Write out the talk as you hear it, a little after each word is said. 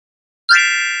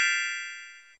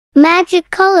Magic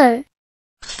color.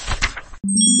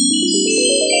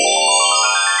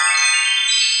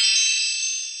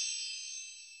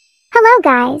 Hello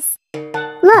guys!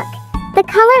 Look, the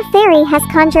color fairy has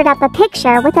conjured up a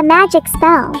picture with a magic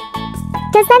spell.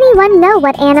 Does anyone know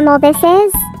what animal this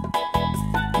is?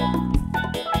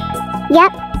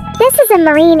 Yep, this is a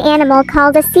marine animal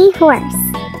called a seahorse.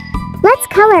 Let's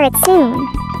color it soon.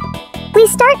 We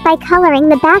start by coloring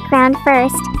the background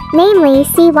first, namely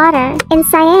seawater, in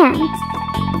cyan.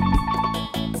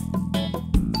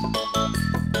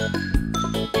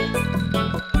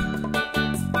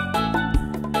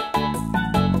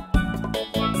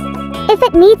 If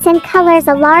it meets and colors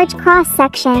a large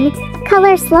cross-section,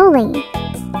 color slowly.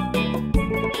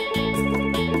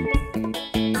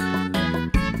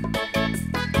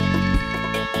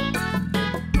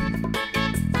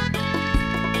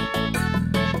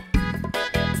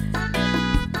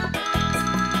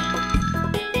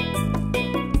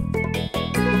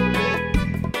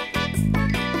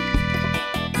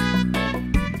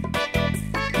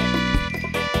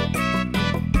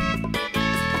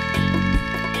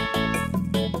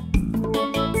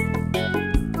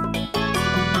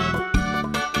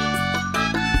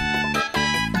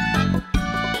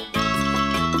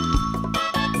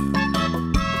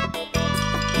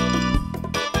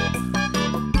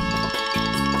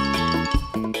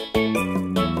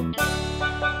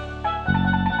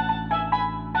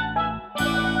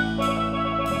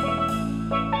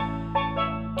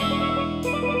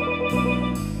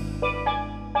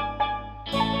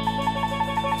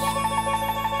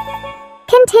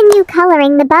 Continue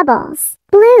coloring the bubbles.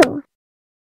 Blue.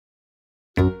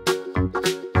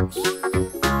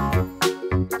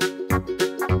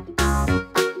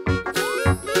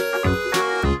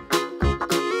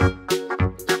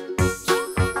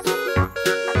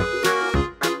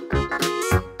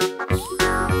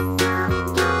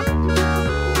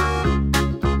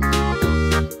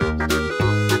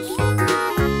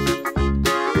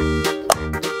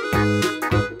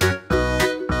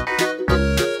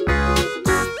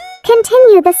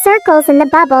 Continue the circles and the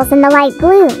bubbles in the light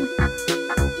blue.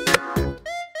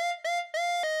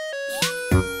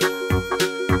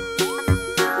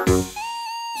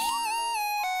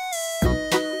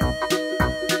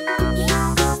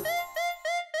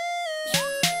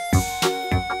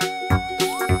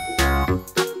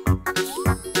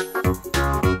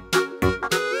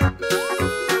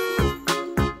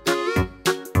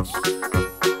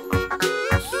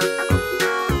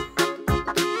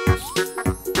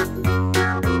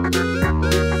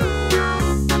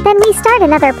 Then we start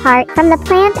another part from the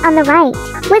plant on the right,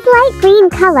 with light green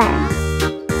color.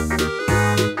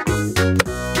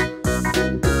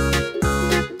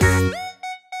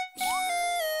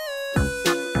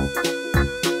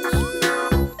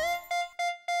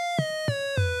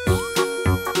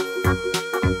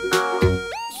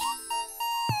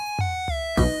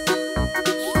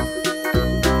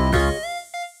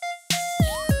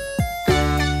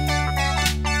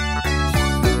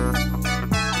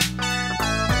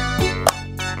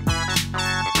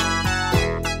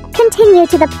 Continue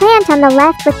to the plant on the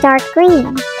left with dark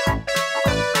green.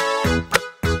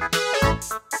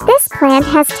 This plant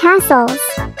has tassels.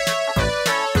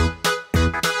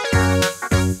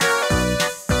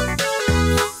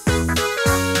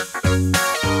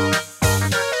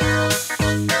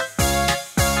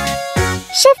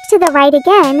 Shift to the right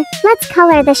again, let's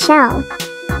color the shell.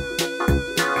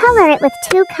 Color it with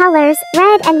two colors,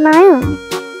 red and maroon.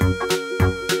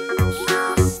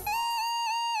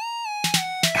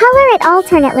 Color it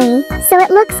alternately, so it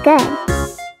looks good.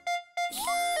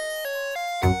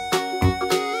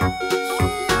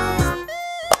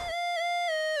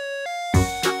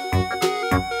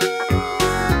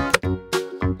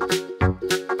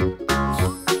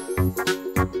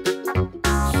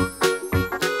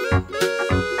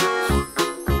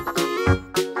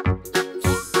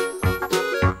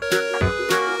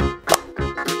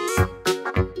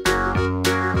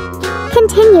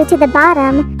 Continue to the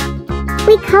bottom.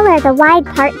 We color the wide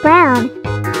part brown,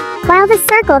 while the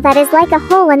circle that is like a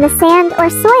hole in the sand or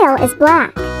soil is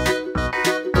black.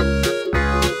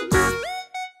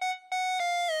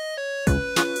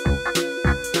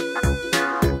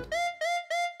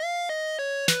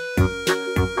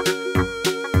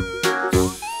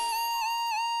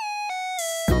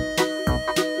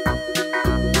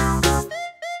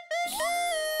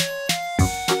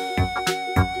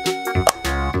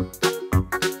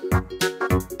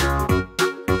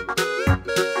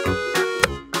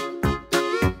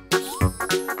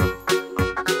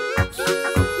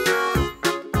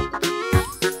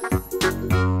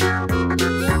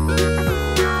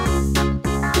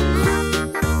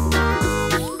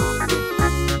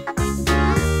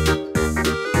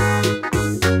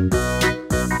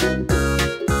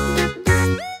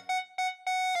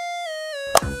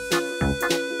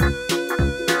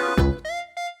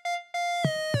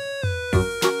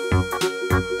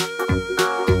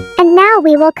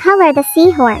 we will color the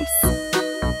seahorse.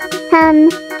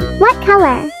 What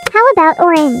color? How about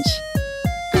orange?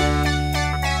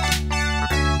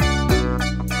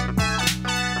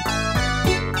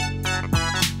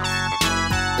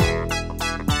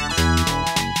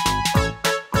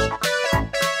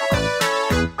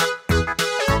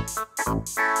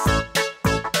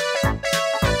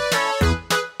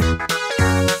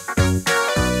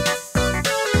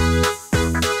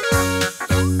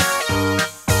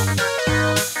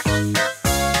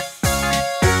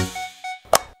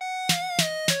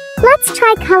 Let's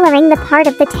try coloring the part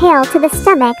of the tail to the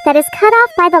stomach that is cut off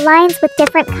by the lines with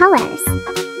different colors.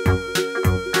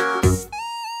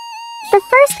 The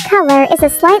first color is a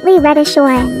slightly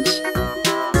reddish-orange.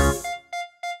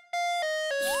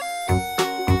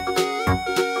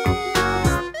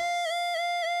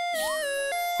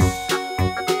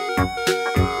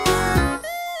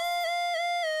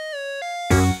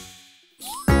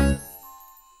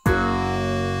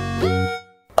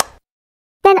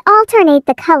 Then alternate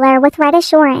the color with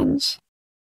reddish-orange.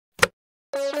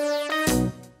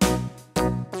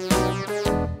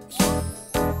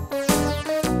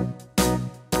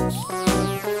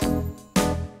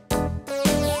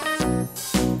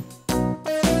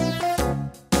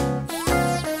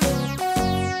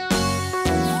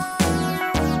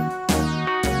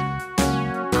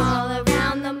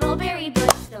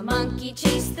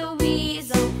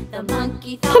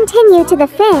 Continue to the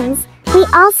fins. We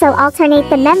also alternate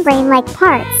the membrane-like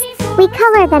parts. We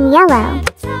color them yellow.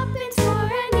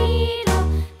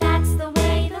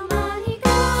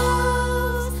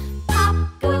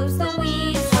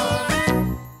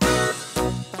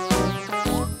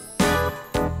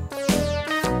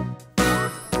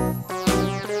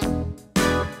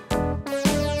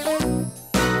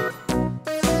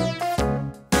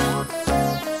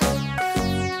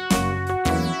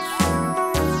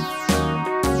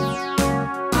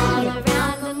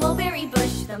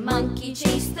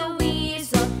 Chased the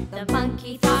weasel. The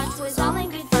monkey thought was all in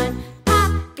good fun.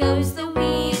 Pop goes the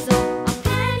weasel. A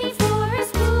penny for a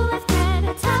spool of thread,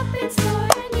 a tuppence for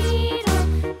a needle.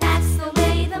 That's the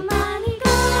way the money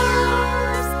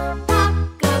goes. Pop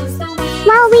goes the weasel.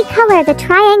 While we color the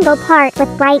triangle part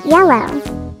with bright yellow.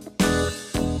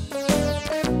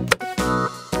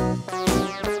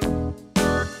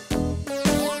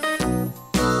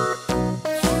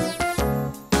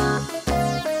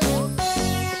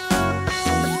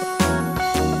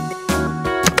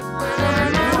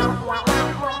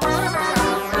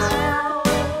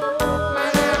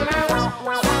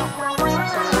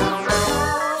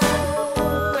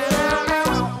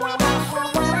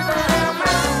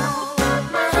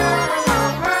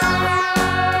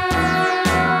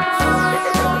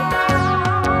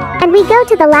 And we go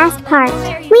to the last part.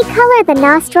 We color the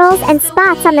nostrils and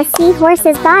spots on the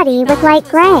seahorse's body with light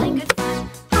gray.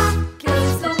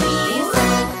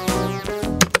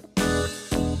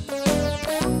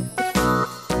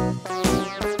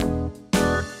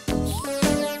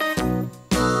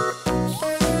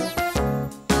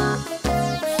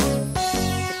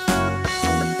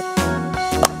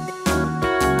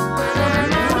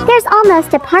 There's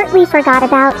almost a part we forgot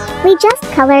about. We just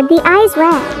colored the eyes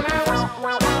red.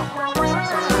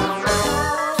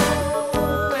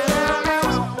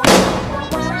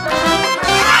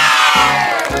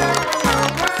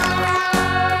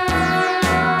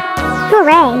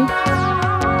 Hooray!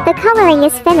 The coloring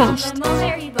is finished.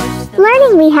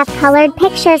 Learning we have colored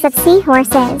pictures of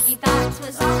seahorses.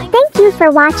 Thank you for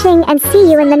watching and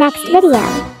see you in the next video.